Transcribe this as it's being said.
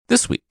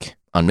This week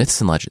on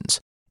Myths and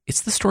Legends, it's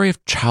the story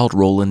of Childe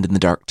Roland in the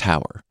Dark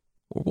Tower,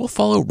 where we'll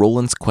follow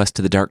Roland's quest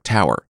to the Dark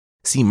Tower,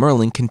 see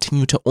Merlin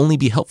continue to only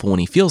be helpful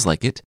when he feels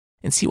like it,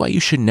 and see why you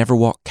should never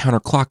walk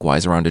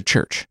counterclockwise around a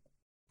church.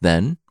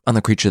 Then, on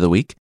the Creature of the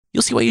Week,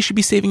 you'll see why you should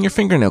be saving your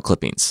fingernail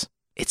clippings.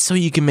 It's so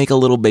you can make a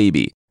little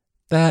baby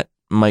that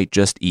might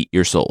just eat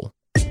your soul.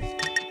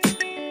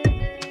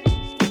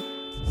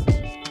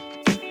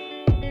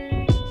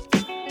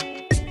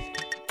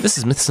 This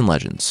is Myths and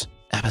Legends,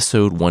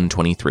 episode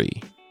 123,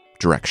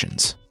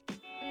 Directions.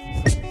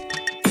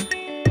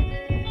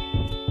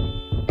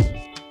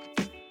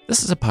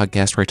 This is a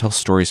podcast where I tell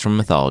stories from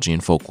mythology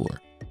and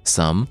folklore.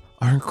 Some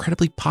are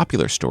incredibly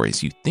popular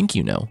stories you think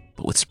you know,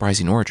 but with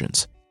surprising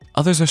origins.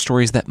 Others are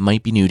stories that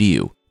might be new to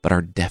you, but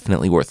are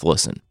definitely worth a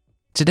listen.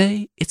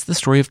 Today, it's the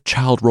story of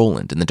Childe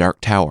Roland in the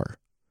Dark Tower,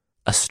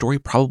 a story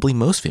probably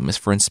most famous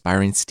for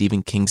inspiring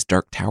Stephen King's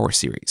Dark Tower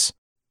series,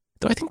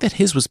 though I think that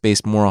his was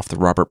based more off the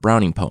Robert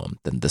Browning poem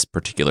than this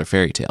particular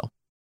fairy tale.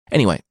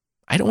 Anyway,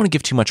 I don't want to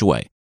give too much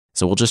away,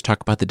 so we'll just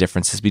talk about the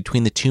differences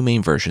between the two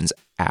main versions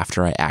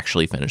after I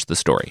actually finish the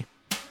story.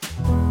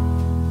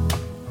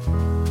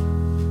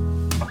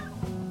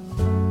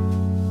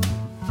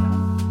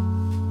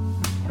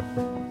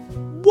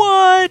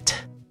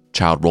 What?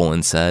 Childe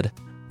Roland said,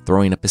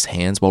 throwing up his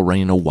hands while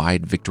running a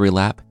wide victory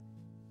lap.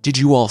 Did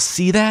you all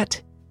see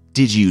that?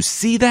 Did you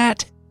see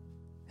that?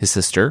 His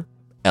sister,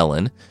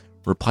 Ellen,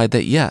 replied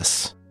that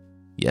yes.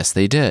 Yes,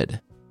 they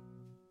did.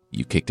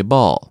 You kicked a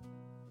ball.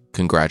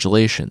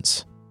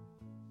 Congratulations.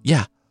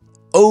 Yeah,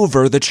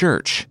 over the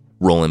church,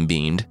 Roland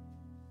beamed.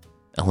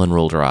 Ellen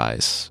rolled her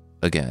eyes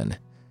again.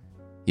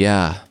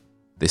 Yeah,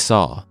 they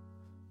saw.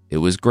 It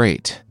was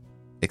great.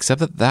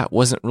 Except that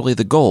wasn't really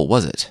the goal,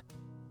 was it?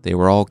 They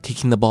were all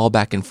kicking the ball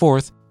back and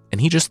forth, and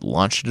he just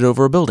launched it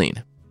over a building.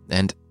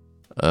 And,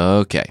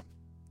 okay,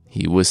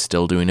 he was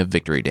still doing a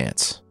victory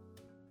dance.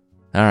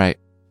 All right.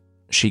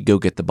 She'd go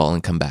get the ball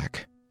and come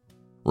back.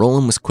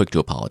 Roland was quick to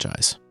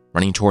apologize,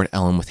 running toward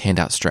Ellen with hand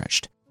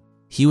outstretched.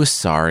 He was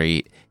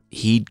sorry.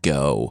 He'd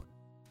go.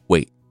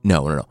 Wait,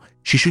 no.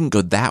 She shouldn't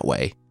go that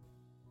way.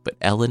 But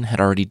Ellen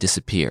had already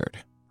disappeared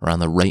around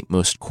the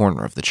rightmost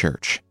corner of the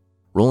church.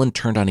 Roland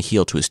turned on a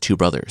heel to his two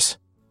brothers.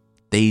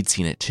 They'd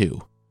seen it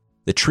too.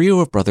 The trio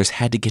of brothers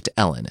had to get to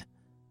Ellen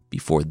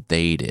before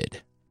they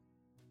did.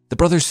 The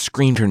brothers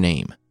screamed her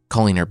name,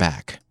 calling her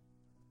back.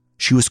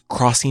 She was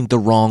crossing the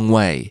wrong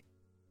way.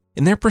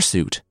 In their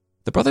pursuit,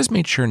 the brothers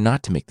made sure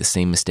not to make the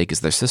same mistake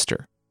as their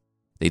sister.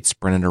 They'd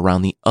sprinted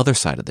around the other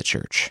side of the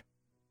church,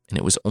 and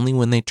it was only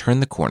when they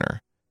turned the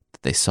corner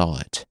that they saw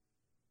it.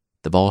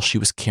 The ball she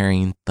was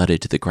carrying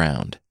thudded to the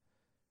ground,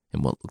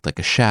 and what looked like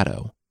a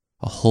shadow,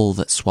 a hole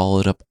that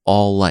swallowed up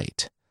all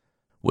light,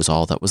 was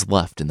all that was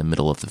left in the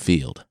middle of the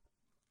field.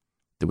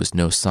 There was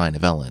no sign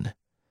of Ellen,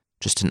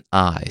 just an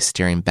eye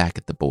staring back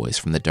at the boys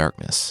from the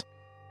darkness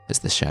as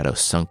the shadow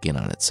sunk in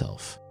on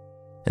itself,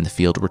 and the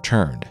field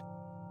returned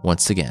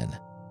once again,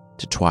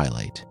 to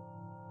twilight.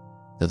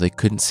 Though they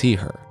couldn't see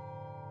her,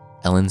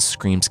 Ellen's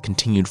screams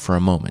continued for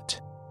a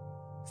moment,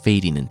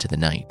 fading into the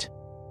night.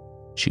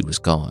 She was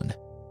gone.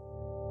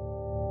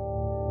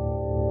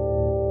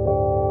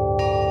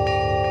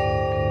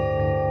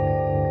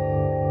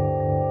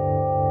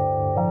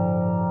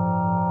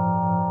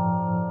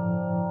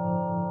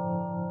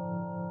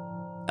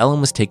 Ellen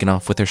was taken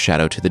off with her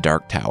shadow to the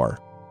Dark Tower.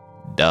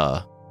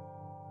 Duh,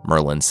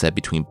 Merlin said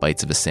between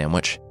bites of a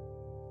sandwich.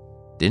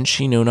 Didn't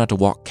she know not to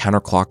walk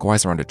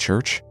counterclockwise around a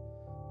church?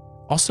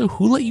 Also,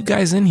 who let you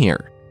guys in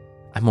here?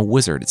 I'm a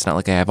wizard, it's not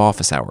like I have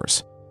office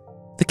hours.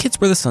 The kids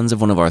were the sons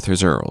of one of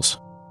Arthur's earls,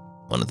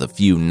 one of the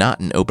few not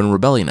in open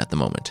rebellion at the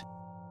moment.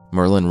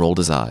 Merlin rolled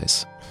his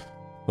eyes.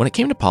 When it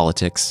came to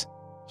politics,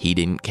 he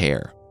didn't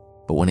care.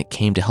 But when it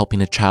came to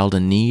helping a child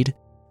in need,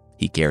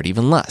 he cared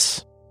even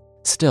less.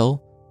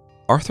 Still,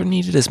 Arthur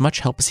needed as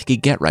much help as he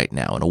could get right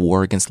now in a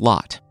war against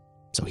Lot,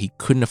 so he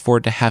couldn't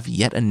afford to have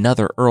yet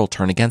another earl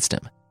turn against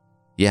him.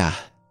 Yeah,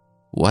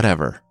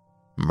 whatever.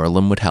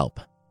 Merlin would help.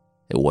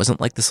 It wasn't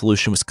like the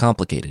solution was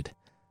complicated.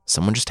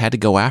 Someone just had to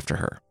go after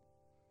her.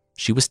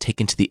 She was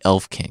taken to the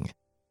Elf King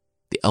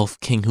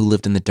who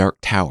lived in the Dark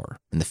Tower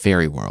in the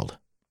fairy world.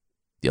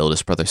 The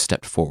eldest brother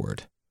stepped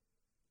forward.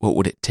 What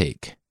would it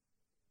take?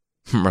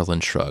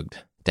 Merlin shrugged,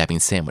 dabbing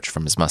sandwich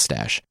from his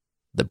mustache.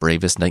 The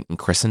bravest knight in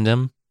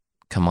Christendom?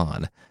 Come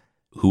on,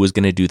 who was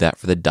going to do that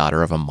for the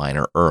daughter of a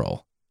minor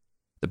earl?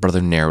 The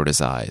brother narrowed his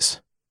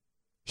eyes.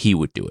 He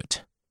would do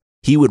it.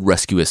 He would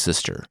rescue his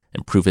sister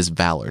and prove his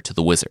valor to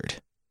the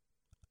wizard.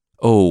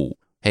 Oh,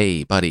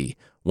 hey, buddy,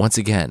 once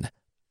again,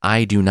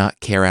 I do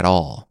not care at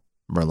all,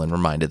 Merlin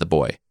reminded the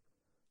boy.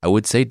 I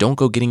would say don't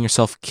go getting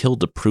yourself killed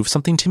to prove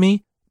something to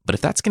me, but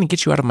if that's going to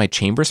get you out of my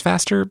chambers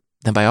faster,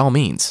 then by all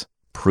means,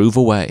 prove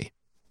away.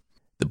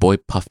 The boy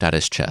puffed out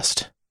his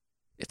chest.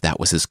 If that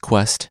was his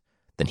quest,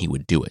 then he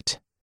would do it.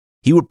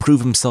 He would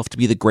prove himself to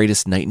be the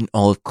greatest knight in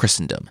all of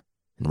Christendom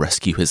and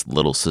rescue his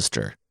little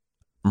sister.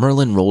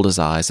 Merlin rolled his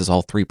eyes as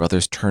all three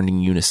brothers turned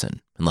in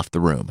unison and left the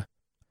room,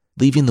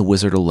 leaving the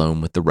wizard alone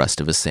with the rest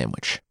of his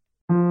sandwich.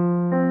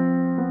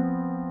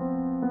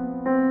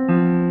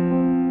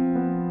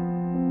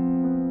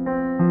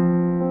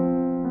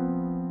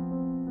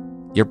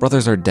 Your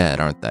brothers are dead,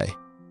 aren't they?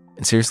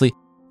 And seriously,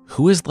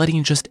 who is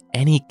letting just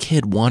any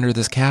kid wander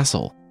this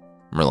castle?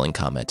 Merlin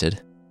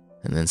commented,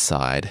 and then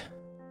sighed.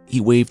 He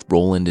waved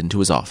Roland into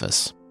his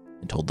office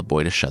and told the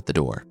boy to shut the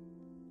door.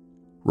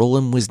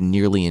 Roland was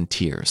nearly in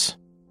tears.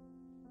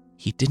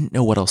 He didn't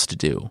know what else to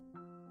do.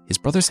 His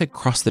brothers had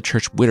crossed the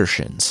church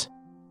widdershins,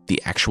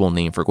 the actual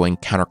name for going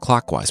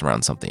counterclockwise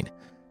around something,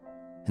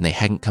 and they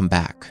hadn't come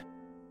back.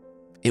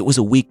 It was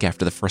a week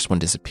after the first one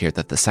disappeared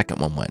that the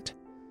second one went,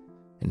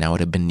 and now it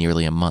had been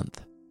nearly a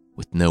month,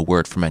 with no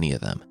word from any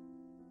of them.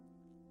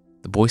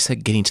 The boy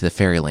said getting to the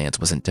Fairylands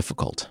wasn't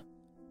difficult,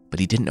 but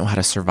he didn't know how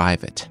to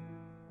survive it.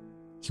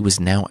 He was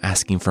now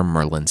asking for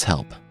Merlin's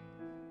help.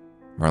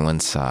 Merlin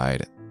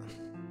sighed.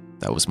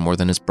 That was more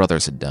than his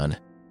brothers had done.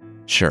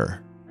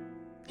 Sure,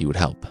 he would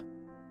help.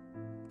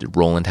 Did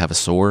Roland have a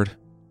sword?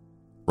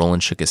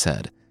 Roland shook his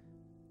head.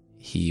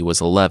 He was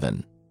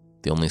 11.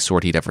 The only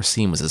sword he'd ever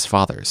seen was his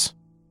father's.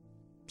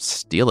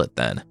 Steal it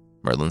then,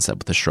 Merlin said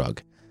with a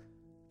shrug.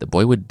 The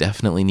boy would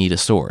definitely need a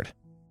sword.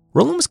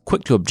 Roland was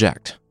quick to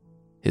object.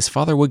 His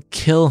father would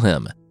kill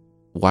him.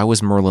 Why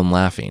was Merlin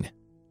laughing?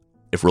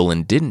 If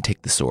Roland didn't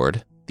take the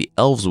sword, the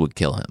elves would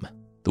kill him.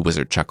 The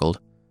wizard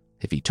chuckled.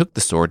 If he took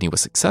the sword and he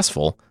was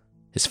successful,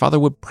 his father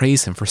would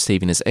praise him for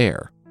saving his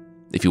heir.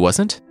 If he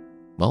wasn't,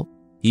 well,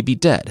 he'd be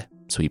dead,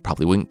 so he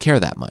probably wouldn't care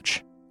that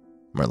much.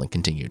 Merlin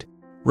continued.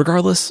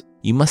 Regardless,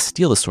 you must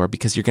steal the sword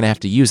because you're going to have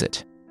to use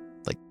it.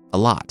 Like, a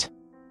lot.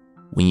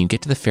 When you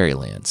get to the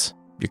Fairylands,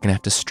 you're going to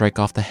have to strike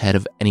off the head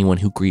of anyone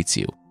who greets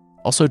you.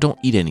 Also, don't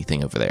eat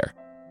anything over there.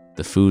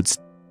 The food's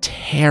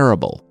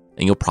terrible,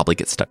 and you'll probably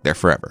get stuck there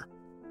forever.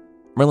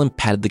 Merlin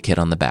patted the kid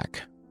on the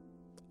back.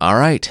 All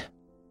right,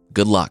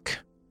 good luck.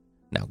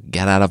 Now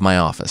get out of my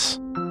office.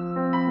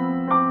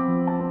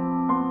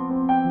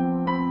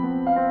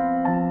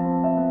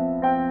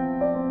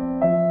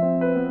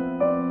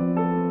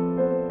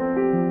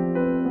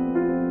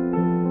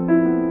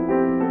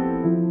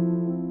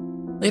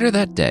 Later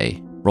that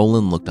day,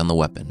 Roland looked on the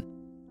weapon.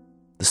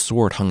 The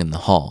sword hung in the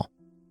hall.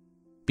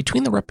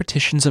 Between the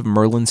repetitions of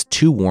Merlin's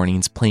 2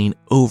 warnings playing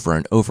over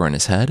and over in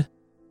his head,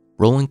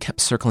 Roland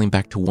kept circling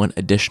back to one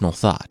additional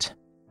thought.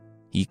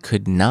 He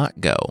could not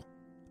go.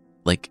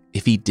 Like,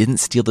 if he didn't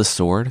steal the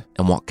sword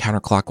and walk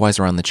counterclockwise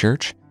around the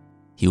church,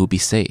 he would be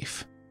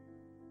safe.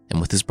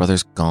 And with his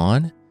brothers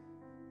gone,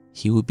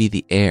 he would be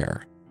the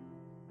heir.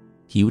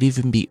 He would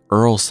even be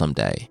Earl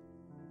someday.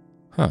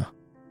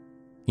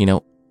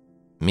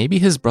 Maybe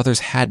his brothers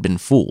had been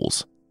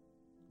fools.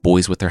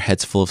 Boys with their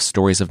heads full of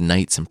stories of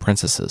knights and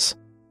princesses.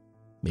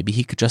 Maybe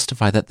he could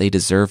justify that they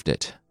deserved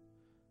it.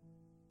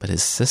 But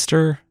his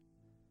sister?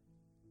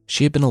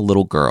 She had been a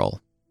little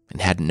girl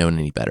and hadn't known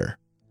any better.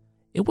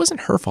 It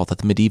wasn't her fault that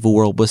the medieval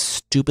world was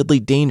stupidly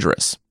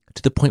dangerous,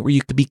 to the point where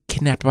you could be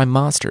kidnapped by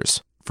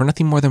monsters for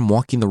nothing more than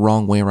walking the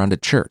wrong way around a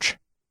church.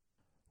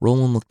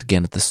 Roland looked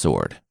again at the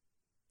sword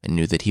and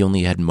knew that he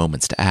only had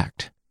moments to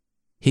act.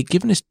 He had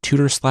given his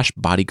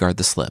tutor/bodyguard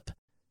the slip,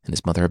 and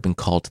his mother had been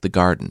called to the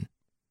garden.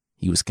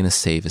 He was going to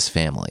save his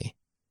family.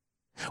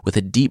 With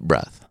a deep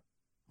breath,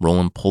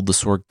 Roland pulled the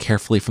sword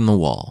carefully from the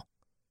wall,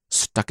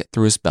 stuck it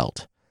through his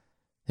belt,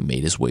 and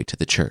made his way to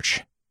the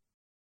church.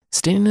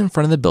 Standing in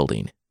front of the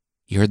building,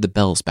 he heard the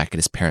bells back at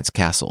his parents'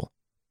 castle.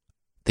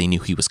 They knew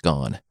he was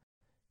gone.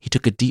 He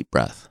took a deep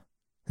breath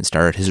and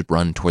started his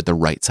run toward the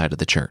right side of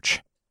the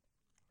church.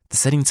 The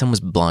setting sun was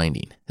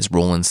blinding as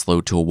Roland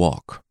slowed to a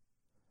walk.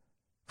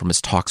 From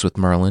his talks with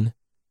Merlin,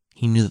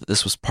 he knew that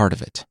this was part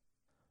of it.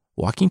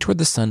 Walking toward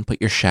the sun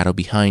put your shadow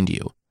behind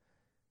you.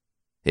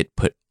 It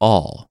put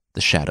all the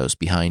shadows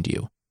behind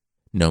you.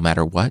 No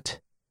matter what,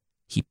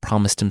 he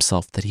promised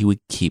himself that he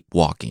would keep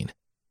walking.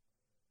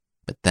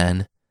 But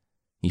then,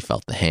 he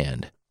felt the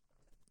hand.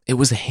 It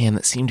was a hand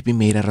that seemed to be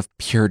made out of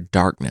pure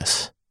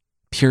darkness,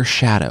 pure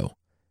shadow,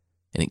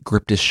 and it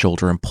gripped his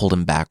shoulder and pulled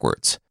him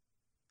backwards.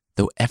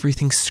 Though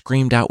everything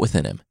screamed out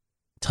within him,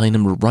 telling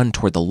him to run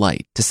toward the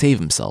light, to save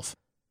himself,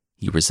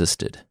 he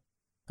resisted,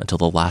 until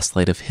the last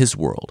light of his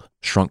world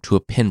shrunk to a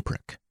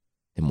pinprick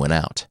and went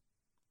out.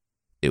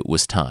 It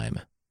was time.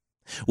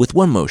 With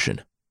one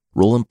motion,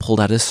 Roland pulled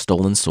out his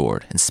stolen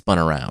sword and spun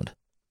around.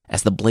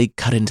 As the blade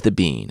cut into the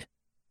being,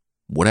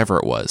 whatever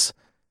it was,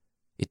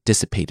 it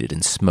dissipated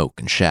in smoke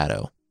and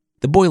shadow.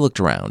 The boy looked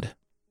around.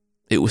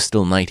 It was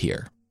still night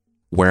here.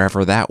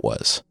 Wherever that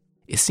was,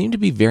 it seemed to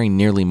be very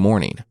nearly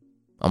morning,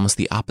 almost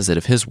the opposite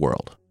of his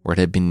world, where it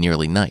had been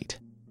nearly night.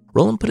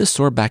 Roland put his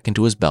sword back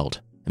into his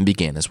belt and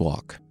began his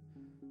walk.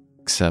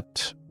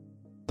 Except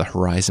the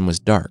horizon was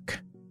dark,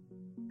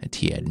 and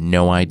he had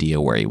no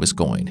idea where he was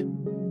going.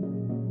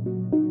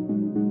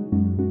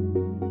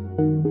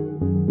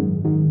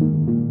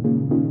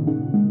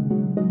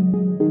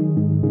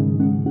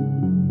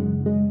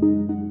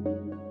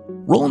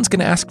 Roland's going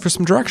to ask for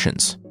some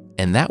directions,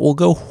 and that will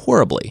go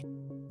horribly,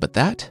 but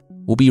that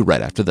will be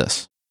right after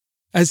this.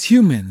 As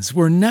humans,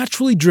 we're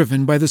naturally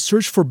driven by the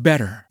search for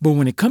better. But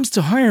when it comes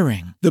to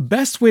hiring, the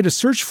best way to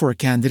search for a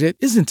candidate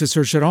isn't to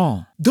search at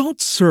all.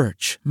 Don't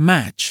search,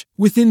 match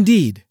with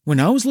Indeed. When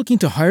I was looking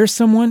to hire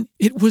someone,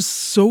 it was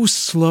so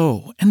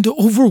slow and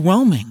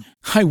overwhelming.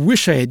 I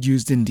wish I had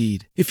used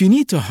Indeed. If you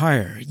need to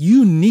hire,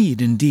 you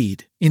need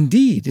Indeed.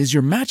 Indeed is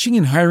your matching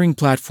and hiring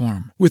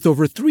platform with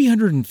over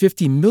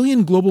 350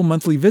 million global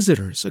monthly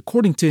visitors,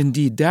 according to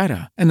Indeed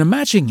data, and a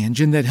matching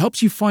engine that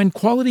helps you find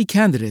quality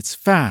candidates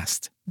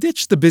fast.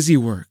 Ditch the busy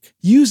work.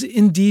 Use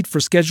Indeed for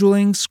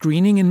scheduling,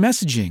 screening, and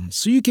messaging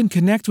so you can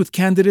connect with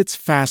candidates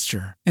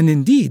faster. And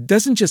Indeed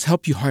doesn't just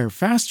help you hire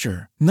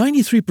faster.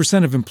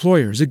 93% of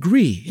employers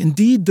agree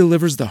Indeed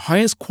delivers the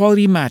highest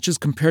quality matches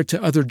compared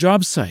to other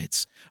job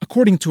sites,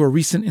 according to a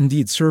recent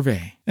Indeed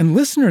survey. And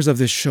listeners of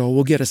this show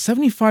will get a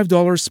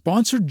 $75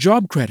 sponsored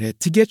job credit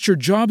to get your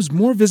jobs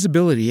more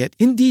visibility at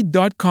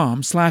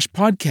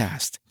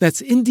Indeed.com/podcast. That's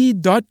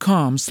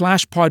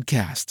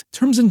Indeed.com/podcast.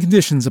 Terms and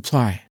conditions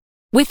apply.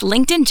 With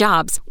LinkedIn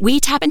Jobs, we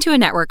tap into a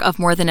network of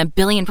more than 1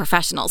 billion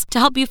professionals to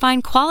help you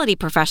find quality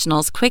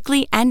professionals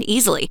quickly and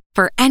easily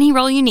for any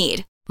role you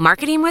need.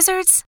 Marketing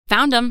wizards?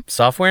 Found them.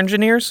 Software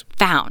engineers?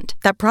 Found.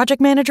 That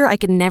project manager I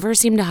could never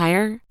seem to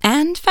hire?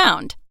 And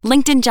found.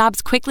 LinkedIn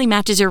Jobs quickly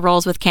matches your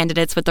roles with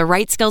candidates with the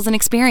right skills and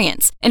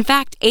experience. In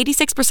fact,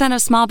 86%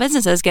 of small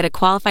businesses get a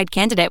qualified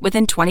candidate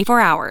within 24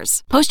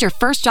 hours. Post your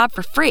first job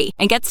for free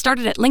and get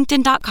started at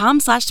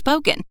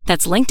linkedin.com/spoken.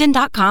 That's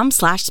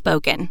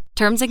linkedin.com/spoken.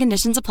 Terms and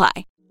conditions apply.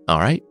 All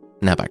right,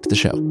 now back to the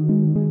show.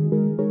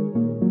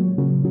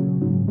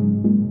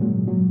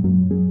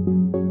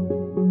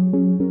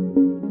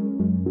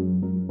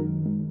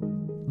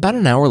 About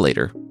an hour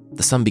later,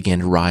 the sun began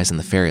to rise in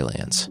the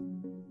fairylands,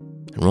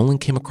 and Roland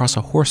came across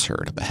a horse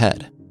herd up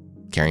ahead,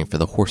 caring for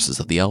the horses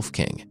of the Elf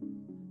King.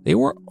 They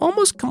were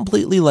almost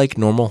completely like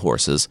normal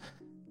horses,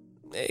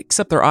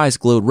 except their eyes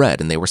glowed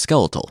red and they were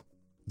skeletal.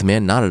 The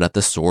man nodded at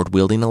the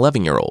sword-wielding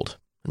 11-year-old,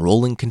 and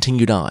Roland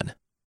continued on.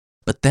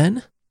 But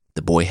then,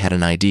 the boy had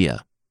an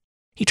idea.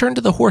 He turned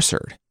to the horse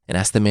herd and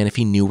asked the man if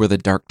he knew where the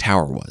Dark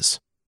Tower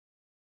was.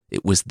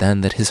 It was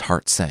then that his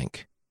heart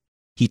sank.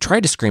 He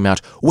tried to scream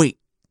out, "Wait,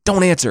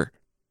 don't answer!"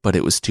 But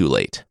it was too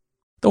late.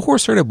 The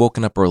horse herd had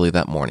woken up early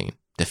that morning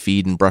to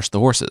feed and brush the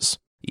horses,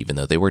 even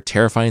though they were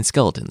terrifying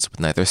skeletons with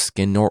neither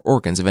skin nor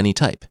organs of any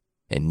type,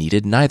 and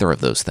needed neither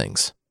of those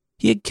things.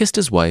 He had kissed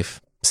his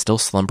wife, still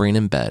slumbering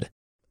in bed,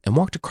 and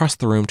walked across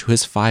the room to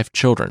his 5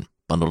 children,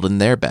 bundled in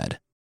their bed.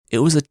 It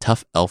was a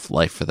tough elf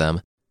life for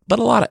them, but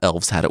a lot of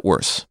elves had it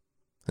worse,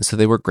 and so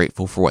they were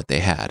grateful for what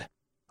they had.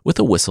 With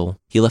a whistle,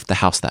 he left the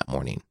house that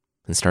morning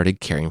and started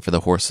caring for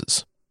the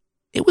horses.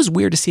 It was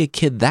weird to see a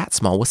kid that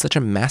small with such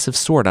a massive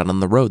sword out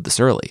on the road this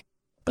early,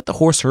 but the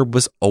horse herd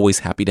was always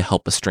happy to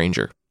help a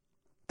stranger.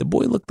 The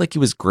boy looked like he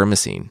was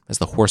grimacing as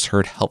the horse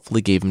herd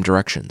helpfully gave him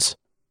directions.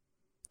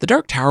 The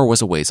Dark Tower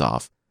was a ways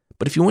off,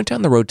 but if you went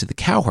down the road to the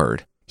cow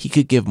herd, he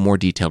could give more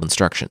detailed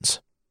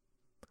instructions.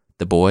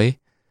 The boy,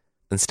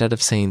 instead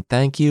of saying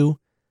thank you,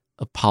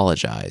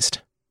 apologized.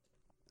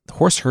 The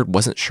horse herd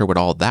wasn't sure what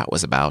all that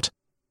was about,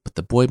 but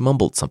the boy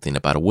mumbled something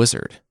about a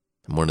wizard,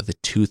 and one of the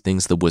 2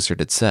 things the wizard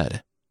had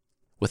said.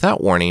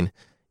 Without warning,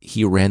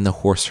 he ran the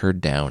horse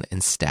herd down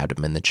and stabbed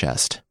him in the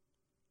chest.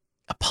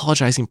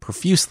 Apologizing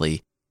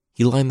profusely,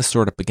 he lined the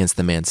sword up against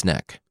the man's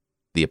neck,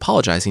 the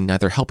apologizing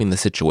neither helping the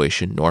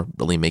situation nor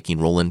really making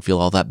Roland feel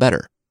all that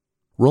better.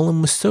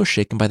 Roland was so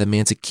shaken by the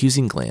man's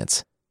accusing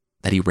glance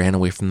that he ran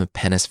away from the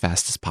pen as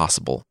fast as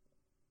possible,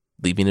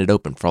 leaving it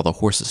open for all the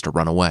horses to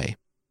run away.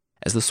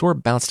 As the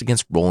sword bounced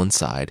against Roland's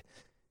side,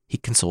 he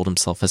consoled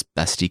himself as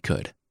best he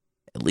could.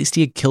 At least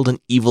he had killed an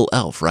evil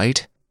elf,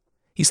 right?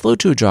 He slowed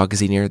to a jog as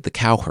he neared the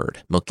cow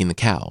herd, milking the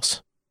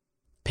cows.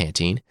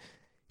 Panting,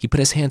 he put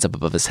his hands up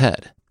above his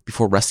head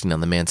before resting on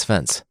the man's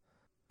fence.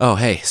 "Oh,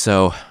 hey,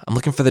 so I'm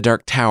looking for the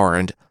Dark Tower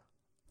and..."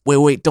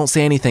 Wait, don't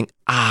say anything.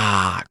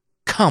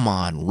 Come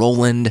on,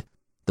 Roland,"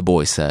 the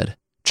boy said,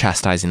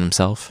 chastising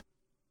himself.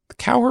 The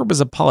cow herd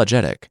was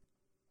apologetic.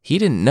 He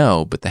didn't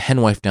know, but the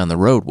henwife down the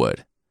road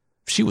would.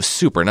 She was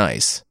super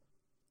nice.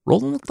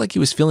 Roland looked like he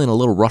was feeling a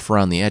little rough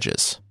around the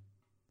edges.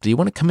 "Do you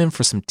want to come in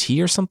for some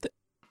tea or something?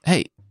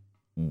 Hey,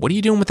 what are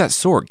you doing with that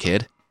sword,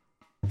 kid?"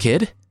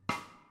 "Kid?"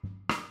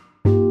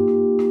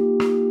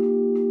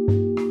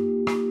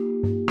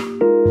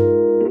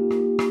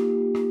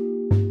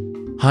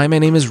 "Hi, my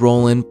name is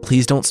Roland.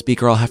 Please don't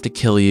speak or I'll have to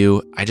kill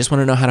you. I just want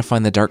to know how to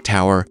find the Dark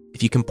Tower.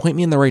 If you can point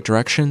me in the right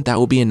direction, that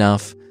will be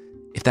enough.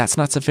 If that's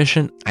not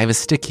sufficient, I have a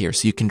stick here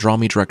so you can draw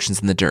me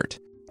directions in the dirt.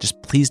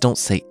 Just please don't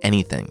say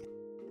anything."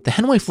 The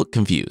henwife looked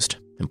confused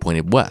and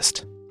pointed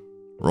west.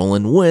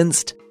 Roland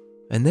winced,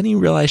 and then he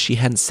realized she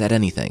hadn't said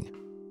anything.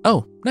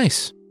 "Oh,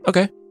 nice.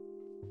 Okay.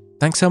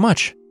 Thanks so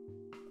much."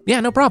 "Yeah,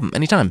 no problem.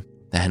 Anytime,"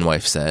 the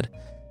henwife said,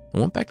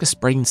 and went back to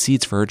spreading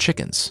seeds for her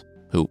chickens,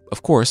 who,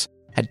 of course,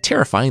 had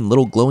terrifying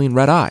little glowing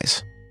red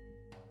eyes.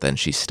 Then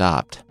she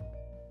stopped.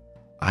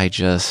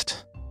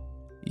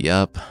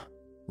 Yup,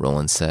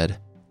 Roland said,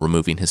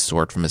 removing his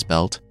sword from his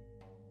belt.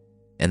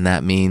 "And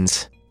that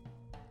means..."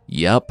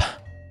 "Yup,"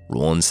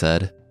 Roland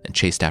said, and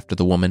chased after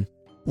the woman,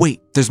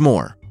 Wait, there's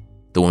more,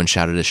 the woman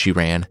shouted as she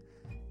ran.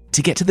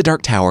 To get to the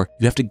Dark Tower,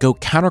 you have to go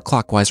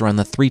counterclockwise around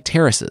the 3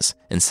 terraces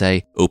and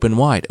say, open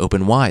wide,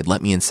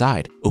 let me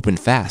inside. Open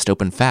fast,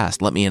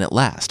 let me in at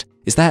last.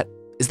 Is that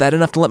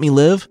enough to let me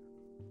live?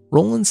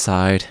 Roland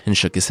sighed and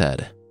shook his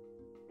head.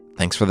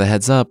 Thanks for the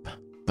heads up,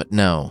 but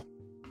no.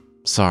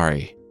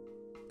 Sorry.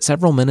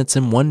 Several minutes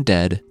and one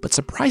dead, but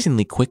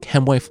surprisingly quick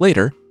hemwife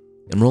later,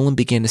 and Roland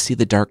began to see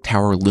the Dark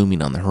Tower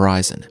looming on the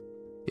horizon.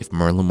 If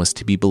Merlin was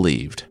to be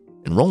believed,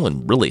 and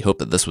Roland really hoped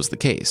that this was the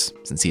case,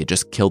 since he had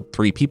just killed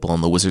 3 people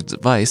on the wizard's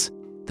advice,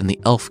 then the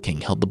Elf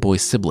King held the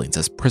boy's siblings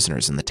as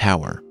prisoners in the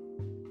tower.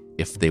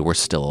 If they were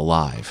still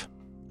alive.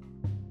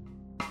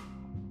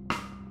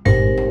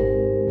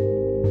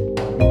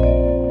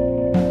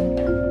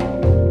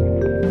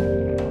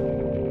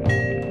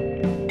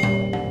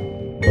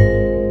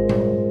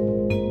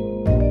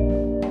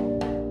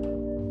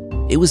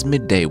 It was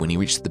midday when he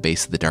reached the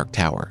base of the Dark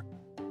Tower,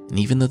 and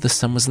even though the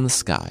sun was in the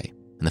sky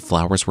and the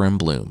flowers were in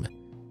bloom,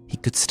 he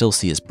could still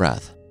see his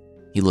breath.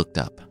 He looked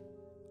up,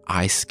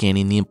 eyes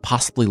scanning the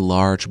impossibly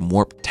large,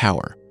 warped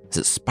tower as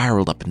it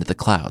spiraled up into the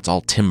clouds,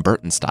 all Tim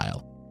Burton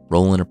style.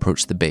 Roland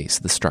approached the base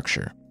of the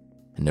structure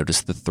and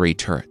noticed the 3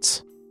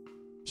 turrets.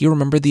 He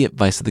remembered the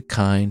advice of the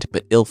kind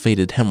but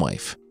ill-fated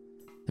hemwife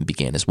and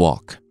began his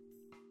walk.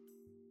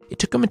 It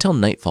took him until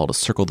nightfall to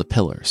circle the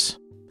pillars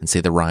and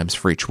say the rhymes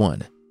for each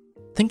one.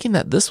 Thinking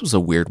that this was a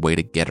weird way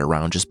to get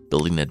around just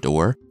building a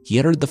door, he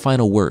uttered the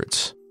final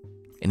words,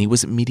 and he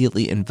was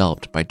immediately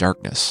enveloped by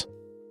darkness.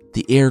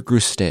 The air grew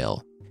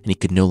stale, and he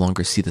could no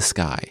longer see the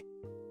sky.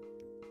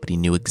 But he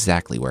knew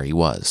exactly where he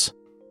was.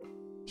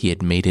 He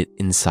had made it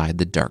inside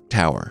the Dark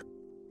Tower.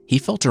 He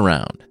felt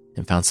around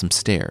and found some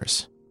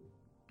stairs,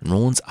 and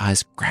Roland's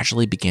eyes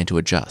gradually began to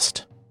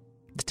adjust.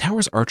 The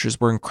tower's arches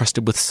were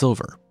encrusted with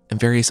silver and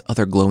various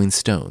other glowing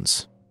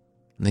stones,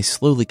 and they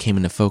slowly came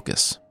into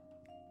focus.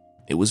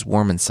 It was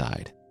warm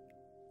inside,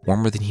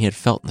 warmer than he had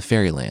felt in the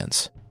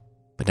fairylands,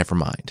 but never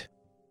mind.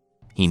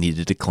 He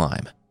needed to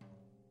climb,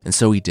 and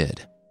so he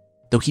did,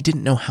 though he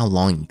didn't know how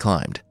long he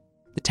climbed.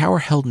 The tower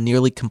held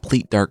nearly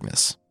complete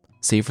darkness,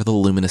 save for the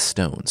luminous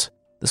stones.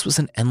 This was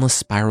an endless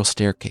spiral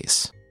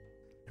staircase,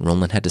 and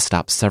Roland had to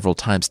stop several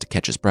times to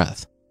catch his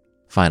breath.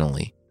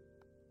 Finally,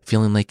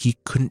 feeling like he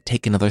couldn't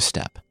take another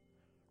step,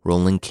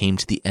 Roland came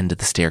to the end of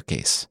the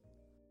staircase.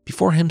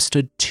 Before him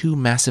stood 2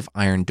 massive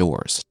iron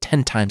doors,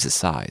 10 times his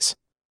size.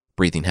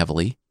 Breathing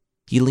heavily,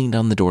 he leaned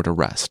on the door to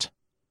rest,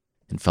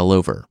 and fell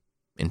over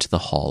into the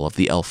hall of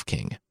the Elf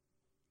King.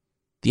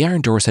 The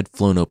iron doors had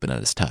flown open at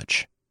his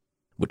touch,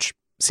 which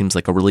seems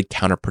like a really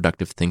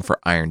counterproductive thing for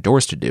iron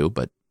doors to do,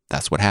 but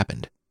that's what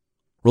happened.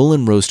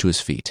 Roland rose to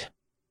his feet.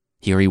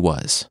 Here he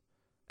was,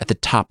 at the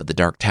top of the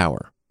Dark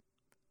Tower.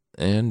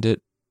 And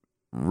it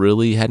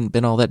really hadn't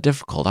been all that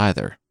difficult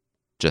either,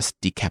 just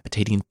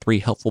decapitating 3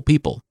 helpful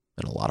people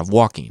and a lot of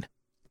walking.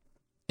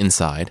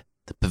 Inside,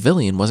 the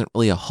pavilion wasn't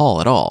really a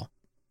hall at all.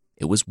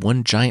 It was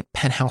one giant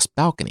penthouse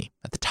balcony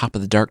at the top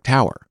of the Dark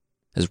Tower.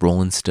 As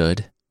Roland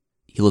stood,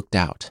 he looked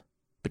out,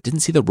 but didn't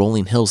see the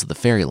rolling hills of the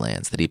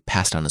fairylands that he'd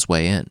passed on his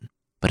way in,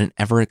 but an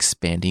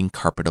ever-expanding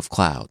carpet of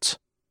clouds.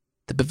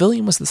 The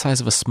pavilion was the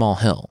size of a small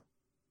hill,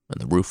 and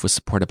the roof was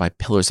supported by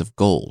pillars of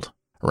gold,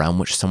 around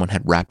which someone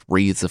had wrapped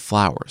wreaths of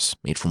flowers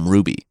made from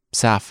ruby,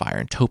 sapphire,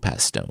 and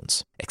topaz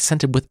stones,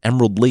 accented with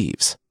emerald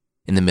leaves.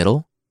 In the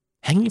middle,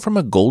 hanging from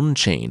a golden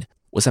chain,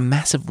 was a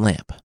massive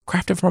lamp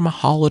crafted from a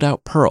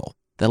hollowed-out pearl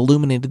that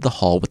illuminated the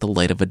hall with the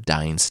light of a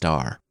dying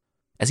star.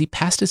 As he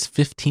passed his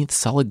 15th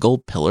solid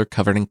gold pillar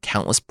covered in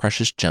countless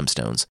precious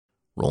gemstones,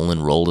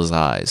 Roland rolled his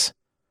eyes.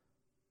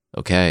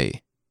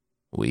 Okay,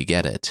 we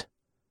get it.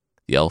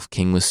 The Elf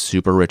King was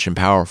super rich and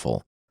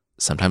powerful.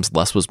 Sometimes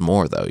less was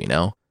more, though, you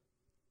know?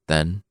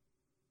 Then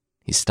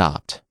he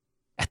stopped.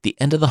 At the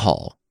end of the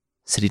hall,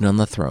 sitting on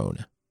the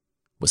throne,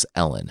 was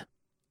Ellen.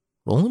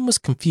 Roland was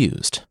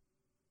confused.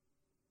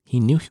 He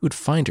knew he would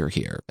find her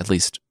here, at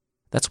least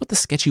that's what the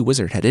sketchy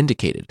wizard had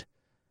indicated.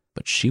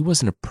 But she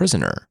wasn't a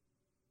prisoner.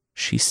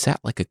 She sat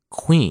like a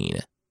queen.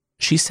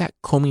 She sat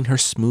combing her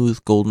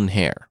smooth golden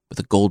hair with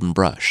a golden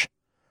brush.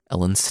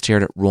 Ellen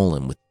stared at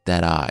Roland with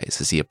dead eyes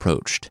as he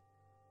approached,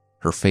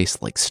 her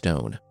face like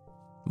stone.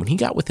 When he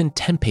got within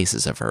 10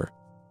 paces of her,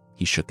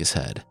 he shook his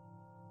head.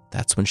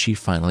 That's when she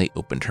finally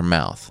opened her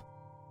mouth.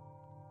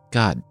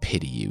 God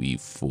pity you, you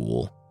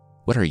fool.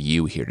 What are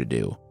you here to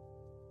do?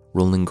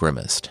 Roland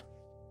grimaced.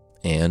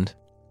 And,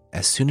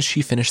 as soon as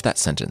she finished that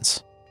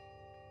sentence,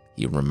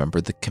 he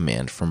remembered the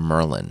command from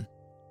Merlin.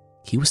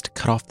 He was to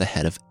cut off the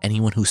head of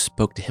anyone who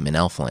spoke to him in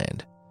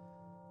Elfland.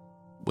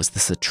 Was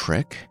this a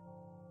trick?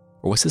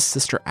 Or was his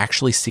sister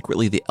actually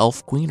secretly the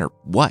Elf Queen, or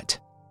what?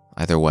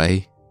 Either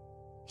way,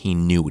 he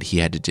knew what he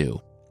had to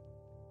do.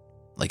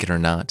 Like it or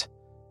not,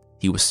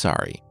 he was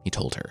sorry, he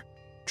told her,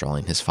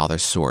 drawing his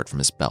father's sword from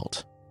his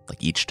belt,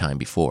 like each time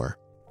before.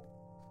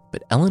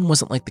 But Ellen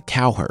wasn't like the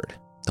cowherd,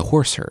 the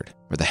horseherd,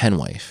 or the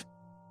henwife.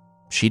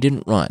 She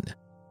didn't run.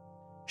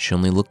 She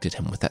only looked at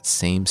him with that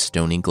same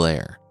stony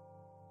glare.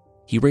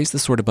 He raised the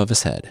sword above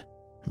his head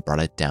and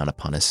brought it down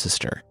upon his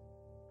sister.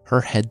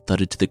 Her head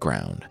thudded to the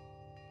ground,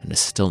 and a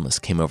stillness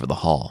came over the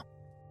hall.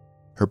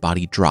 Her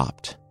body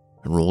dropped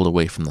and rolled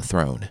away from the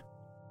throne.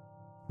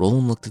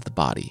 Roland looked at the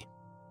body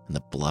and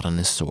the blood on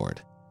his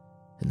sword,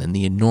 and then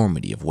the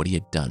enormity of what he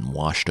had done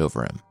washed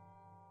over him.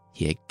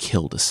 He had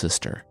killed his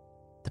sister,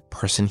 the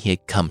person he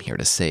had come here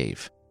to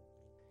save.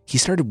 He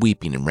started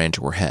weeping and ran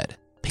to her head,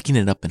 picking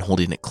it up and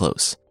holding it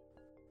close.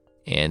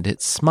 And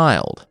it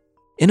smiled.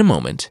 In a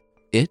moment,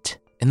 it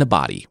and the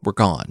body were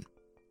gone.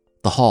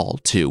 The hall,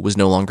 too, was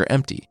no longer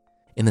empty.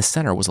 In the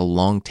center was a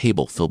long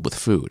table filled with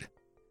food.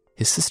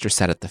 His sister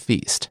sat at the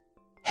feast,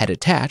 head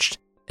attached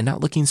and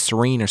not looking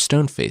serene or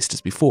stone-faced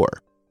as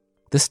before.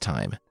 This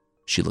time,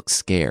 she looked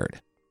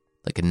scared,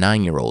 like a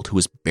 9-year-old who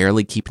was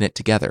barely keeping it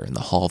together in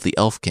the hall of the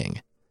Elf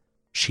King.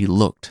 She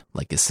looked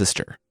like his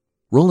sister.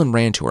 Roland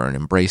ran to her and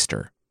embraced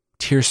her,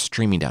 tears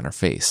streaming down her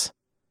face.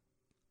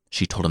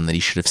 She told him that he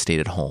should have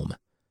stayed at home.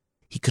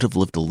 He could have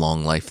lived a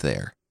long life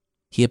there.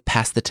 He had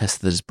passed the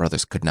test that his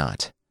brothers could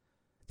not.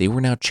 They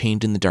were now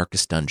chained in the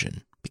darkest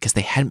dungeon because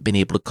they hadn't been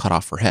able to cut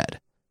off her head.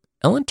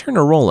 Ellen turned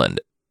to Roland.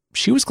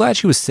 She was glad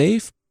she was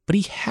safe, but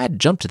he had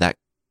jumped to that,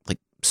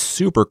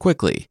 super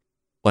quickly.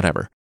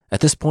 Whatever. At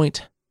this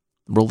point,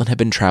 Roland had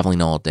been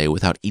traveling all day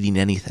without eating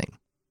anything,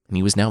 and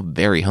he was now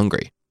very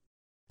hungry.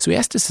 So he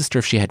asked his sister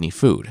if she had any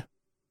food.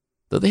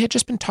 Though they had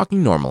just been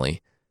talking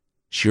normally,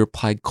 she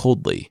replied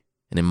coldly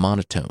and in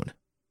monotone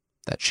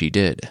that she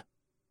did.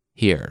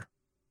 Here,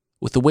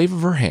 with a wave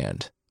of her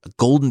hand, a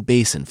golden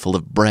basin full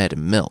of bread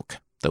and milk,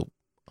 though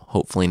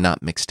hopefully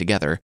not mixed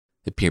together,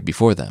 appeared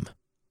before them.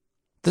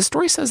 The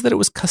story says that it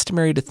was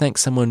customary to thank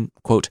someone,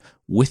 quote,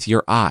 with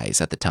your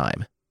eyes at the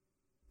time.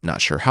 Not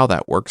sure how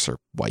that works or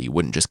why you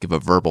wouldn't just give a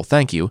verbal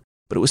thank you,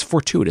 but it was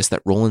fortuitous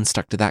that Roland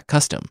stuck to that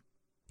custom.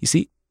 You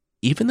see,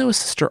 even though his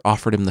sister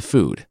offered him the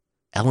food,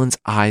 Ellen's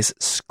eyes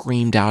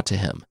screamed out to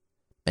him,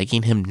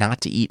 begging him not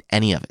to eat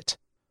any of it.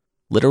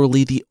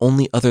 Literally the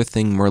only other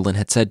thing Merlin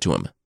had said to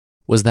him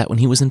was that when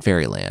he was in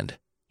Fairyland,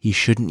 he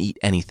shouldn't eat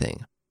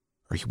anything,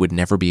 or he would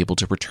never be able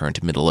to return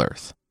to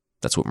Middle-earth.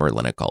 That's what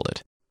Merlin had called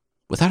it.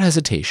 Without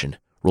hesitation,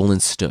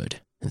 Roland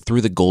stood and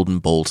threw the golden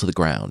bowl to the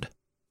ground.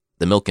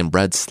 The milk and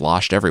bread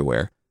sloshed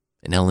everywhere,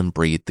 and Ellen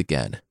breathed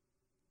again.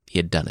 He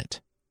had done it.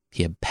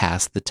 He had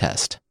passed the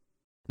test.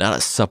 Not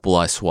a sup will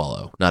I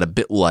swallow, not a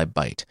bit will I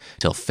bite,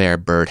 till fair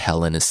bird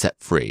Helen is set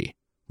free,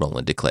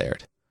 Roland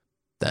declared.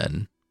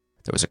 Then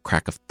there was a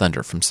crack of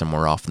thunder from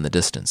somewhere off in the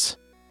distance,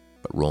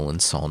 but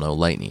Roland saw no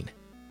lightning.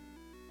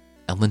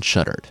 Ellen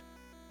shuddered,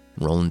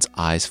 and Roland's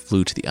eyes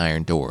flew to the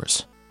iron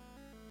doors.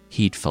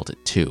 He'd felt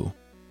it too.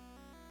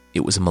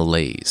 It was a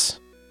malaise,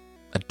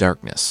 a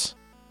darkness.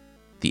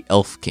 The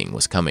Elf King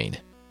was coming.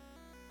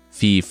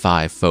 Fee,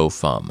 fi, fo,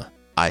 fum.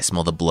 I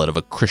smell the blood of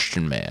a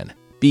Christian man.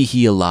 Be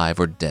he alive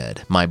or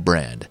dead, my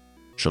brand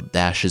shall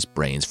dash his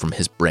brains from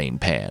his brain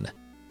pan.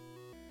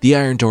 The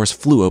iron doors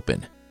flew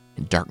open,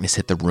 and darkness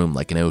hit the room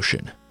like an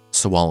ocean,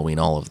 swallowing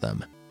all of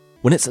them.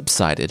 When it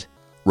subsided,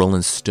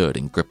 Roland stood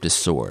and gripped his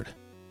sword.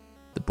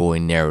 The boy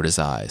narrowed his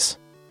eyes.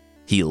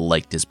 He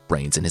liked his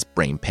brains in his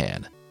brain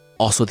pan.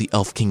 Also, the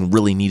Elf King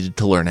really needed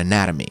to learn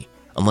anatomy,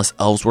 unless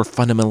elves were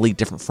fundamentally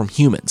different from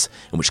humans,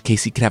 in which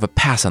case he could have a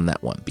pass on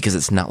that one, because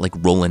it's not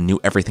like Roland knew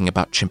everything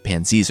about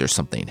chimpanzees or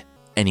something.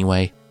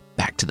 Anyway,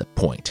 back to the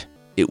point.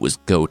 It was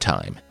go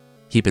time.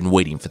 He'd been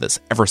waiting for this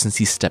ever since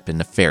he stepped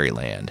into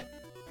Fairyland.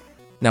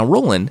 Now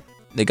Roland,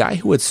 the guy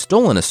who had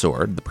stolen a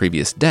sword the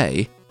previous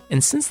day,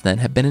 and since then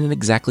had been in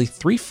exactly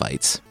 3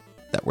 fights,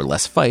 that were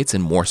less fights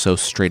and more so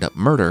straight-up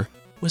murder,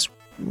 was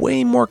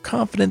way more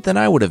confident than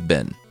I would have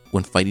been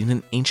when fighting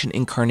an ancient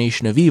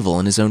incarnation of evil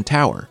in his own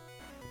tower.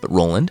 But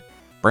Roland,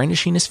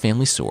 brandishing his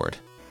family sword,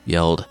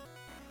 yelled,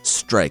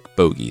 "Strike,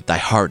 bogey, thy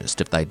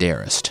hardest if thou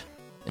darest,"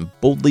 and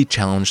boldly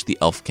challenged the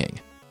Elf King.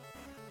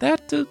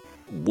 That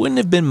wouldn't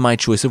have been my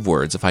choice of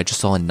words if I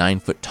just saw a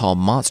 9-foot-tall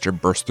monster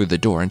burst through the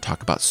door and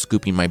talk about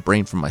scooping my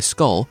brain from my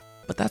skull,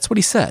 but that's what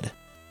he said.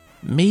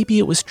 Maybe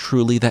it was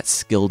truly that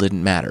skill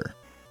didn't matter.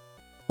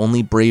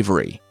 Only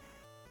bravery.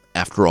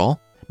 After all,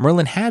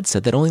 Merlin had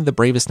said that only the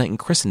bravest knight in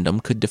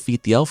Christendom could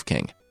defeat the Elf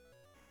King.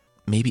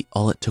 Maybe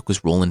all it took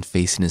was Roland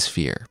facing his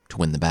fear to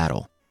win the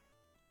battle.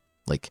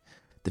 Like,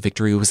 the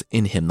victory was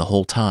in him the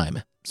whole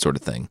time, sort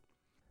of thing.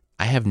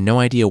 I have no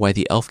idea why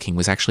the Elf King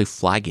was actually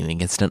flagging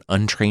against an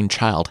untrained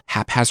child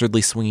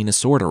haphazardly swinging a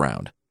sword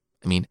around.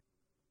 I mean,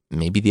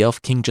 maybe the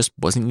Elf King just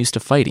wasn't used to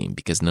fighting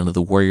because none of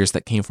the warriors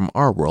that came from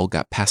our world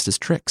got past his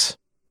tricks.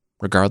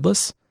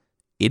 Regardless,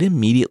 it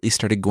immediately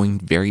started going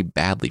very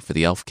badly for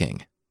the Elf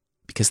King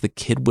because the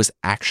kid was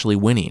actually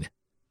winning.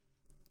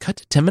 Cut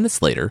to 10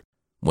 minutes later,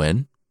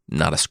 when,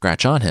 not a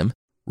scratch on him,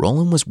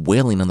 Roland was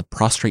wailing on the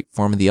prostrate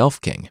form of the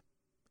Elf King,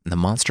 and the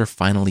monster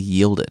finally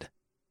yielded,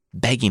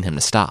 begging him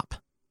to stop.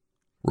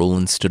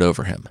 Roland stood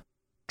over him,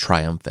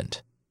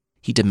 triumphant.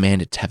 He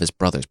demanded to have his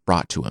brothers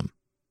brought to him.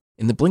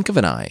 In the blink of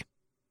an eye,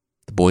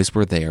 the boys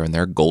were there in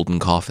their golden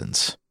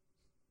coffins.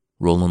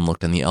 Roland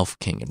looked on the Elf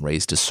King and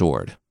raised his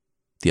sword.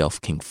 The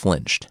Elf King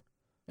flinched,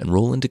 and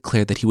Roland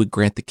declared that he would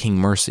grant the king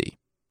mercy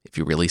if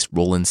he released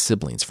Roland's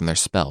siblings from their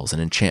spells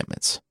and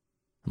enchantments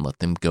and let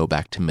them go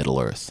back to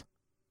Middle-earth.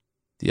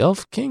 The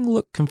Elf King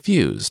looked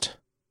confused,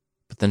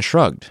 but then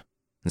shrugged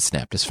and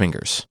snapped his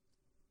fingers.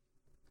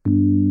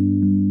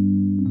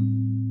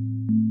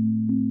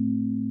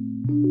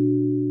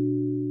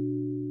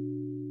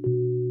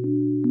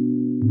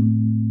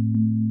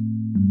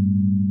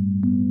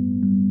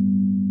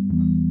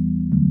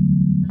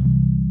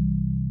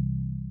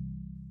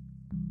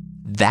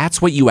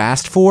 That's what you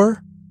asked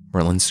for?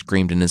 Merlin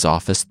screamed in his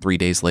office 3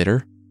 days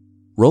later.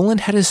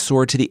 Roland had his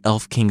sword to the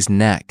Elf King's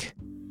neck.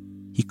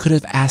 He could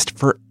have asked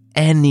for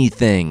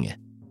anything.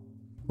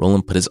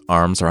 Roland put his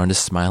arms around his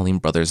smiling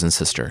brothers and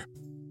sister.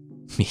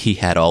 He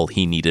had all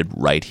he needed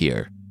right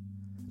here.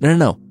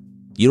 No.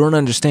 You don't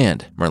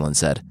understand, Merlin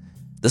said.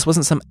 This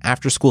wasn't some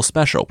after-school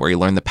special where he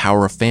learned the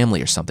power of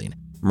family or something.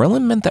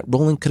 Merlin meant that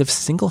Roland could have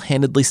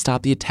single-handedly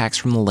stopped the attacks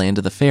from the land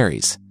of the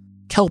fairies.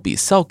 Kelpies,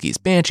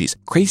 Selkies, Banshees,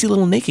 crazy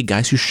little naked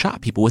guys who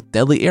shot people with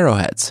deadly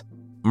arrowheads.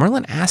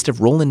 Merlin asked if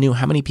Roland knew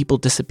how many people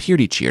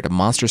disappeared each year to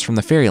monsters from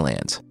the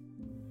fairylands.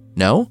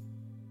 No?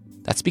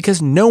 That's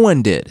because no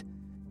one did.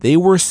 They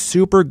were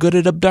super good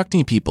at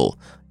abducting people.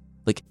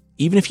 Like,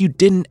 even if you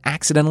didn't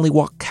accidentally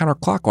walk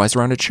counterclockwise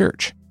around a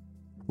church.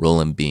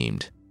 Roland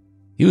beamed.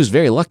 He was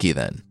very lucky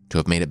then to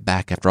have made it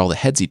back after all the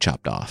heads he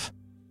chopped off.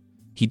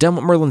 He'd done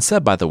what Merlin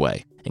said, by the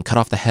way, and cut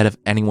off the head of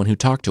anyone who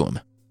talked to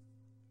him.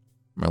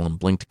 Merlin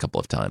blinked a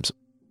couple of times.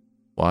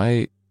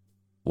 Why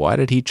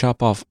did he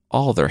chop off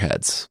all their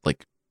heads?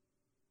 Like,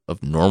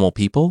 of normal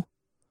people?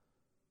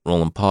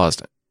 Roland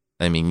paused.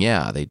 I mean,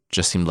 yeah, they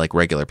just seemed like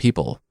regular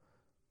people.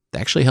 They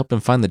actually helped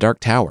him find the Dark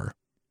Tower.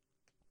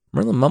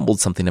 Merlin mumbled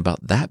something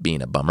about that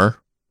being a bummer.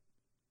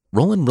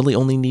 Roland really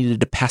only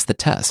needed to pass the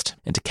test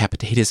and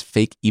decapitate his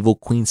fake evil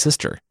queen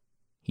sister.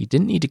 He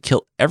didn't need to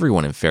kill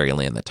everyone in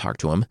Fairyland that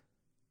talked to him.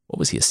 What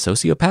was he, a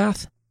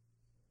sociopath?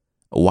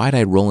 A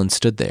wide-eyed Roland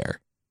stood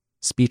there,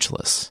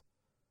 speechless.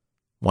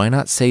 Why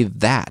not say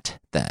that,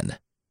 then?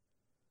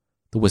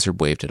 The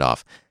wizard waved it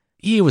off.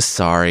 He was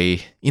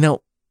sorry.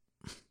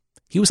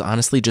 He was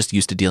honestly just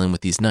used to dealing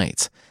with these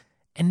knights,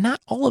 and not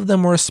all of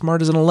them were as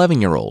smart as an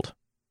 11-year-old.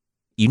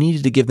 You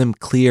needed to give them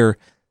clear,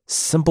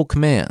 simple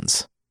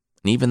commands,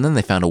 and even then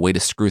they found a way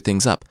to screw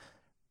things up.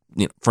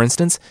 For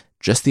instance,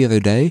 just the other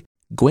day,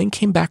 Gawain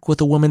came back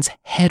with a woman's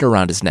head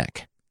around his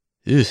neck.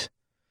 Ugh.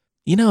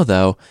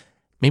 Though,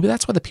 maybe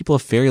that's why the people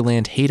of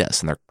Fairyland hate us,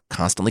 and they're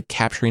constantly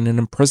capturing and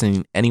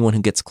imprisoning anyone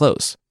who gets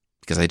close,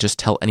 because I just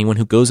tell anyone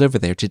who goes over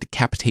there to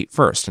decapitate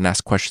first and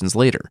ask questions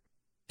later.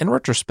 In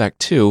retrospect,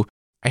 too,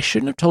 I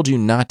shouldn't have told you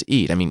not to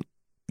eat. I mean,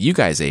 you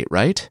guys ate,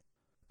 right?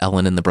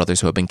 Ellen and the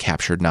brothers who had been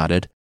captured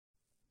nodded.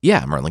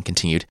 Yeah, Merlin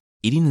continued,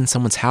 eating in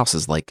someone's house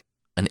is like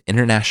an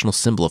international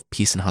symbol of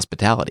peace and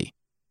hospitality.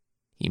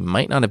 He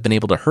might not have been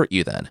able to hurt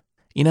you then.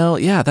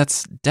 Yeah,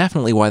 that's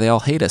definitely why they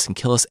all hate us and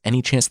kill us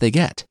any chance they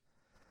get.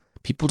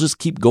 People just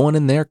keep going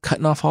in there,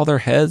 cutting off all their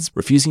heads,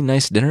 refusing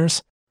nice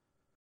dinners.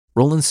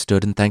 Roland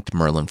stood and thanked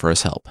Merlin for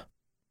his help.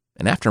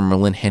 And after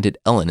Merlin handed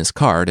Ellen his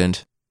card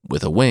and,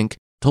 with a wink,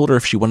 told her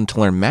if she wanted to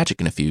learn magic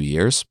in a few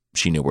years,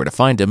 she knew where to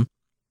find him,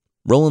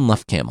 Roland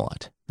left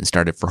Camelot and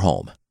started for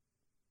home.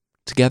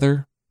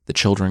 Together, the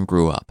children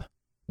grew up.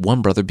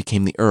 One brother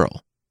became the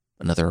Earl,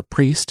 another a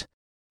priest,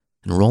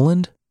 and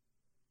Roland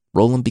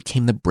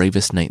became the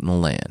bravest knight in the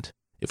land,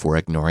 if we're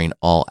ignoring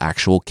all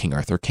actual King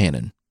Arthur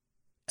canon.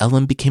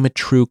 Ellen became a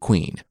true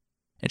queen,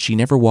 and she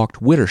never walked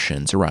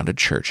widdershins around a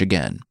church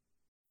again.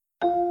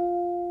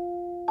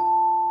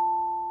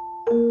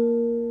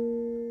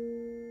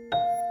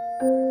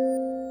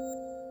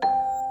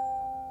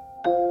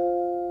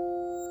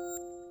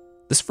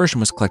 This version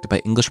was collected by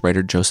English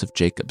writer Joseph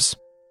Jacobs,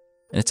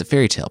 and it's a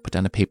fairy tale put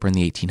down to paper in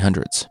the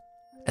 1800s.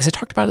 As I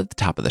talked about at the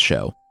top of the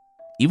show,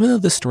 even though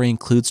this story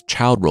includes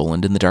Child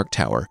Roland in the Dark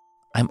Tower,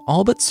 I'm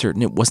all but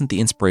certain it wasn't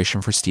the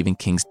inspiration for Stephen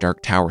King's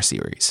Dark Tower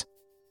series,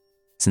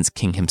 since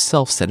King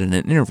himself said in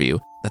an interview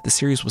that the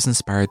series was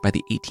inspired by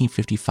the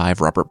 1855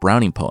 Robert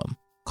Browning poem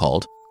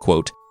called,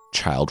 quote,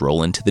 Child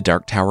Roland to the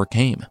Dark Tower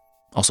came.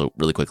 Also,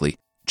 really quickly,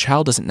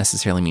 child doesn't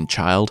necessarily mean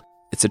child,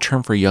 it's a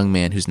term for a young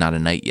man who's not a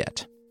knight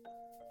yet.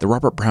 The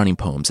Robert Browning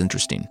poem's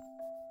interesting,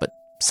 but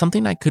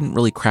something I couldn't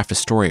really craft a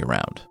story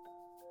around.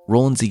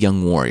 Roland's a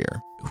young warrior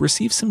who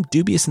receives some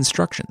dubious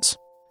instructions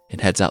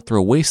and heads out through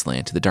a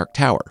wasteland to the Dark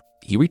Tower.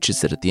 He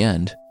reaches it at the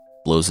end,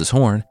 blows his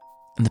horn,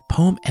 and the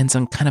poem ends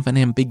on kind of an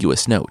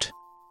ambiguous note.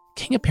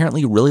 King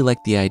apparently really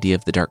liked the idea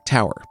of the Dark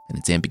Tower and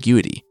its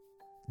ambiguity,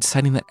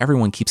 deciding that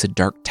everyone keeps a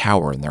dark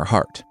tower in their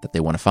heart that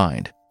they want to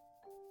find.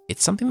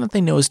 It's something that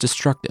they know is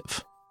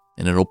destructive,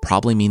 and it'll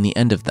probably mean the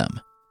end of them,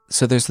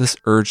 so there's this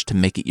urge to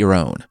make it your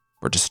own,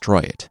 or destroy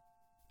it.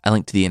 I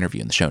linked to the interview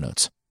in the show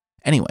notes.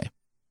 Anyway,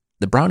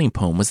 the Browning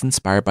poem was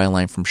inspired by a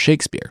line from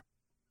Shakespeare,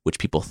 which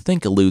people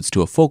think alludes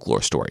to a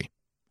folklore story.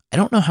 I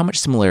don't know how much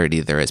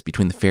similarity there is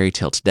between the fairy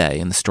tale today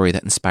and the story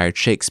that inspired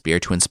Shakespeare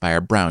to inspire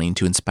Browning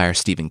to inspire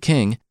Stephen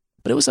King,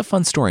 but it was a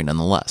fun story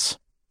nonetheless.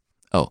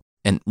 Oh,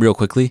 and real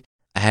quickly,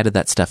 I added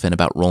that stuff in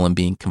about Roland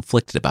being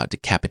conflicted about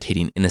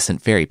decapitating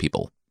innocent fairy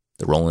people.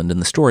 The Roland in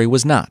the story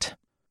was not.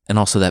 And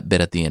also that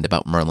bit at the end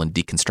about Merlin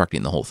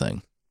deconstructing the whole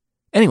thing.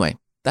 Anyway,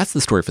 that's the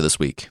story for this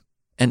week.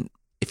 And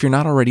If you're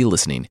not already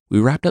listening, we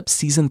wrapped up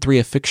Season 3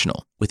 of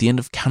Fictional with the end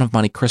of Count of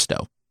Monte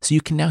Cristo, so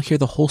you can now hear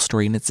the whole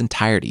story in its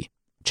entirety.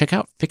 Check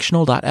out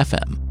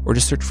fictional.fm or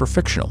just search for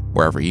Fictional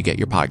wherever you get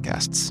your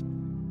podcasts.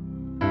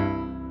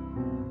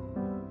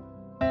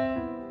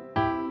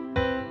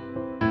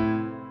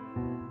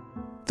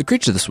 The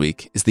creature this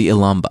week is the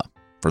Ilamba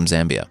from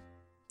Zambia.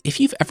 If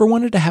you've ever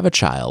wanted to have a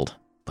child,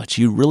 but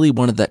you really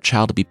wanted that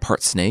child to be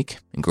part snake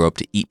and grow up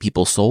to eat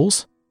people's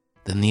souls,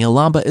 then the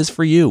Ilamba is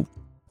for you.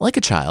 Like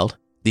a child,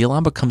 the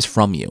Ilamba comes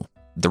from you.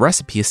 The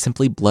recipe is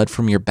simply blood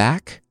from your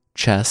back,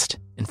 chest,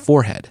 and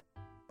forehead,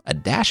 a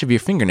dash of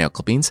your fingernail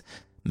clippings,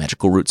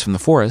 magical roots from the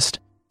forest,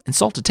 and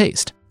salt to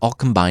taste, all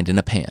combined in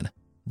a pan.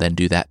 Then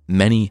do that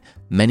many,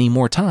 many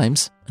more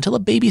times until a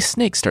baby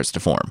snake starts to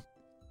form.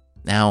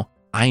 Now,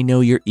 I know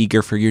you're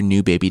eager for your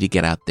new baby to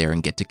get out there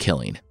and get to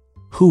killing.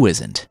 Who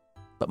isn't?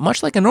 But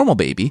much like a normal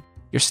baby,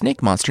 your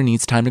snake monster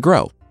needs time to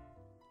grow.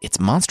 Its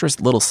monstrous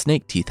little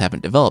snake teeth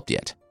haven't developed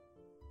yet,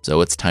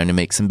 so it's time to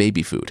make some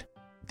baby food.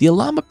 The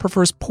Ilamba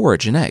prefers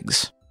porridge and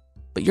eggs,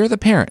 but you're the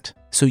parent,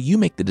 so you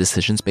make the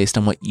decisions based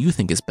on what you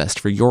think is best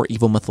for your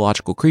evil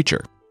mythological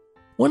creature.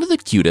 One of the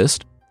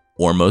cutest,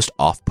 or most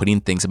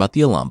off-putting things about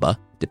the Ilamba,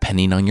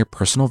 depending on your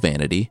personal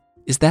vanity,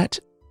 is that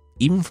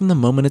even from the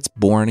moment it's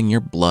born in your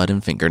blood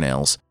and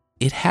fingernails,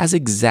 it has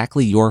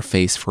exactly your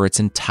face for its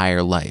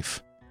entire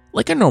life.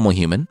 Like a normal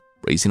human,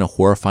 raising a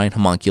horrifying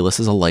homunculus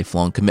is a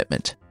lifelong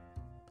commitment.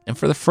 And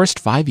for the first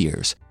 5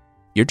 years,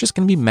 you're just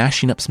going to be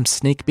mashing up some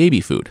snake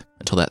baby food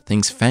until that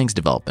thing's fangs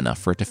develop enough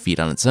for it to feed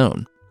on its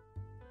own.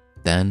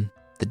 Then,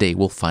 the day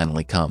will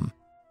finally come.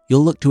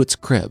 You'll look to its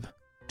crib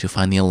to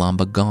find the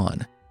Ilamba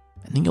gone,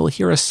 and then you'll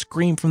hear a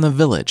scream from the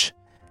village.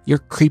 Your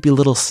creepy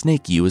little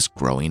snake you is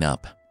growing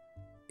up.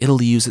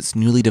 It'll use its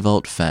newly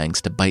developed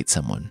fangs to bite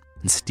someone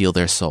and steal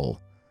their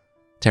soul.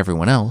 To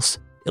everyone else,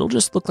 it'll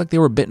just look like they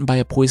were bitten by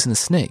a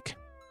poisonous snake,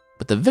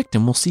 but the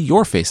victim will see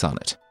your face on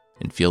it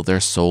and feel their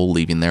soul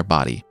leaving their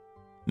body.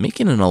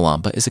 Making an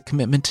Ilamba is a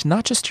commitment to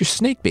not just your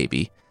snake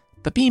baby,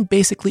 but being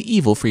basically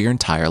evil for your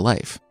entire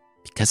life,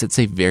 because it's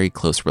a very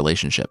close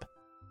relationship.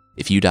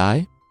 If you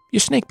die, your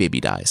snake baby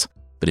dies,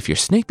 but if your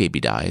snake baby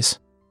dies,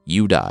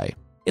 you die.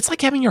 It's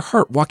like having your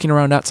heart walking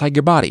around outside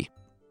your body.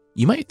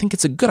 You might think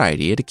it's a good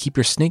idea to keep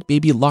your snake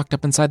baby locked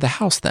up inside the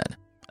house then,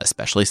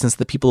 especially since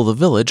the people of the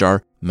village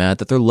are mad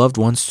that their loved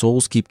ones'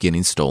 souls keep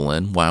getting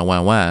stolen,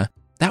 wah.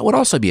 That would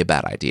also be a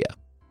bad idea,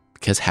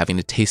 because having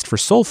a taste for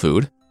soul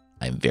food,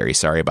 I'm very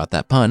sorry about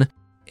that pun,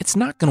 it's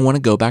not going to want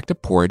to go back to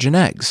porridge and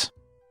eggs.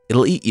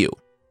 It'll eat you,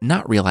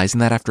 not realizing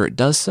that after it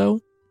does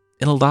so,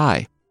 it'll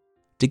die.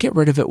 To get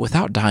rid of it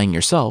without dying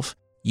yourself,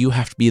 you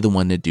have to be the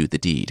one to do the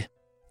deed.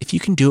 If you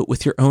can do it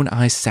with your own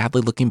eyes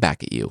sadly looking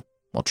back at you,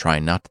 while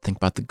trying not to think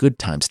about the good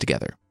times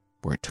together,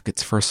 where it took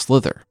its first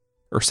slither,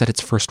 or said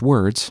its first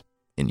words,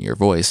 in your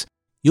voice,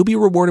 you'll be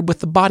rewarded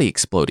with the body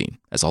exploding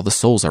as all the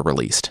souls are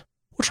released,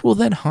 which will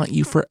then haunt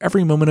you for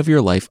every moment of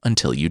your life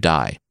until you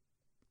die.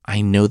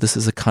 I know this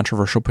is a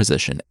controversial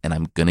position, and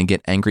I'm gonna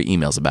get angry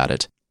emails about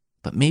it,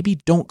 but maybe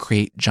don't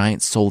create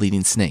giant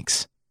soul-eating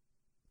snakes.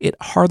 It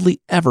hardly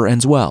ever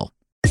ends well.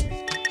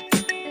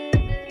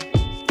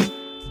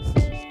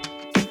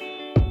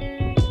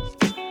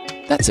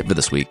 That's it for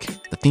this week.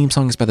 The theme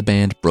song is by the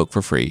band Broke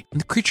for Free, and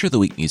the Creature of the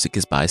Week music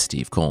is by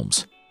Steve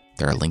Combs.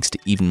 There are links to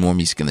even more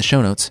music in the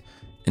show notes,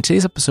 and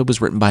today's episode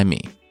was written by me,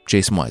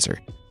 Jason Weiser.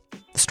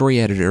 The story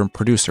editor and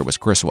producer was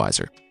Chris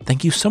Weiser.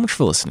 Thank you so much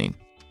for listening,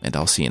 and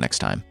I'll see you next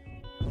time.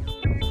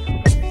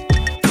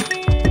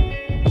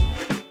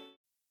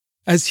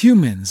 As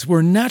humans,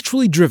 we're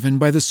naturally driven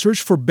by the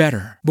search for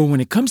better. But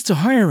when it comes to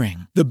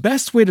hiring, the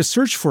best way to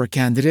search for a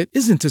candidate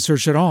isn't to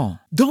search at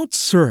all. Don't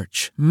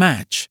search,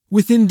 match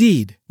with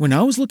Indeed. When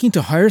I was looking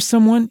to hire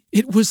someone,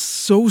 it was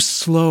so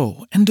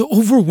slow and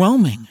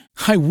overwhelming.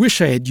 I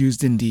wish I had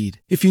used Indeed.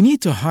 If you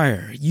need to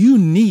hire, you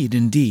need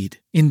Indeed.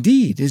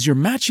 Indeed is your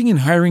matching and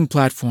hiring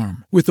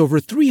platform with over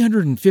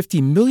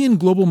 350 million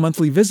global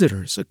monthly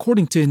visitors,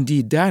 according to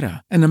Indeed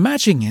data, and a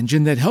matching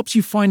engine that helps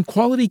you find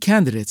quality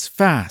candidates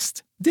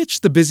fast.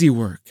 Ditch the busy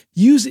work.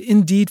 Use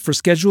Indeed for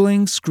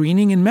scheduling,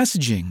 screening, and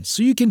messaging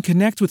so you can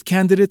connect with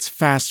candidates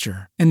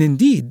faster. And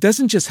Indeed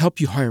doesn't just help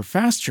you hire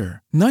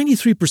faster.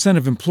 93%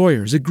 of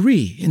employers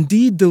agree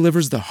Indeed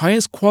delivers the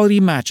highest quality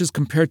matches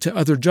compared to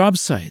other job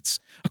sites,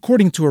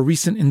 according to a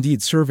recent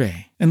Indeed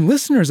survey. And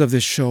listeners of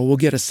this show will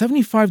get a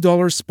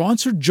 $75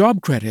 sponsored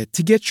job credit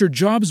to get your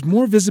jobs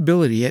more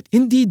visibility at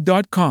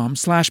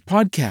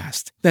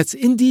Indeed.com/podcast. That's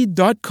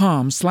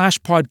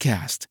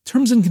Indeed.com/podcast.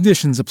 Terms and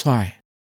conditions apply.